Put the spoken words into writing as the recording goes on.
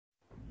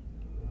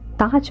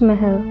Taj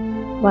Mahal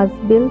was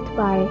built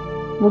by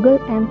Mughal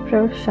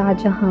Emperor Shah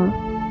Jahan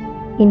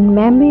in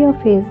memory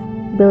of his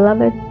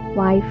beloved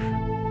wife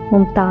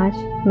Mumtaz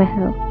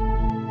Mahal.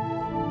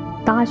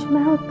 Taj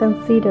Mahal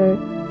considered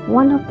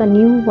one of the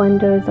new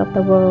wonders of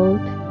the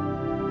world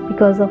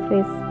because of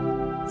its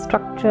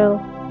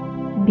structural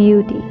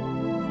beauty.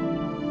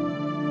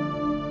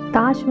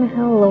 Taj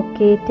Mahal,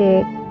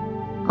 located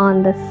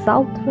on the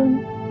southern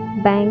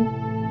bank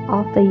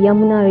of the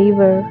Yamuna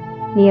River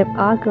near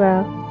Agra,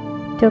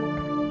 took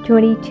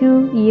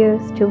 22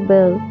 years to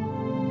build.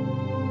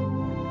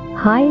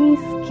 Highly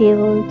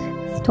skilled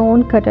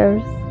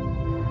stonecutters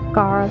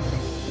carved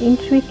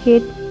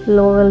intricate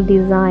floral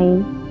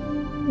design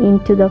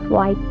into the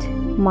white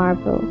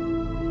marble.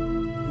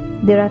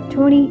 There are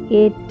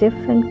 28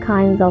 different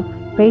kinds of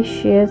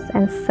precious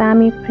and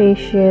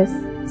semi-precious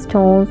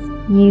stones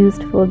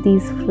used for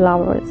these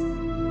flowers.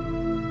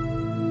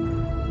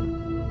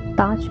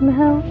 Taj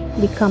Mahal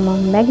became a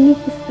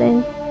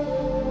magnificent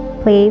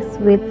place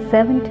with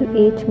 7 to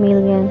 8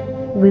 million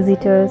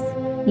visitors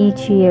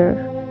each year.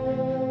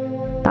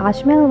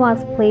 Taj Mahal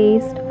was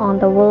placed on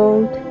the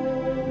World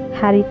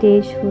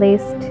Heritage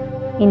List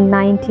in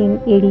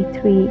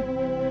 1983.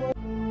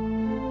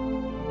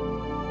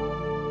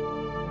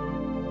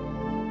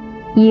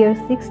 Year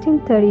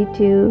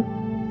 1632,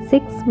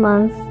 6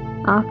 months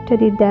after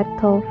the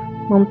death of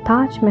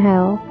Mumtaz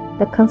Mahal,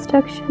 the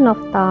construction of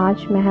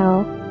Taj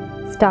Mahal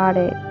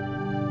started.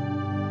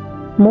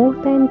 More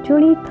than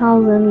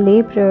 20,000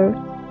 laborers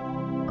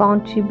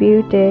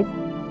contributed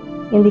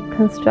in the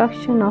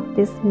construction of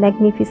this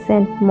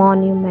magnificent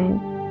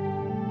monument.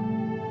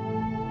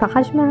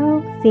 Taj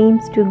Mahal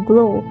seems to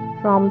glow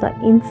from the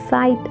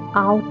inside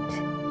out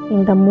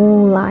in the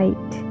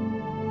moonlight.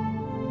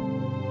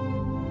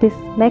 This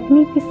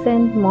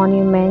magnificent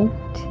monument,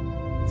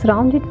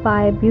 surrounded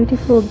by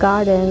beautiful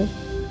gardens,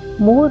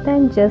 more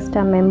than just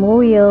a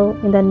memorial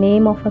in the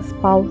name of a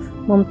spouse,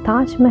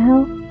 Mumtaz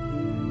Mahal,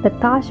 the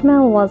Taj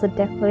Mahal was a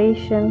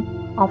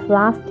declaration of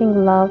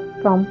lasting love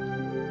from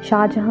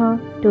Shah Jahan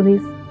to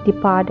his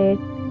departed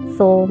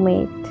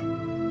soulmate.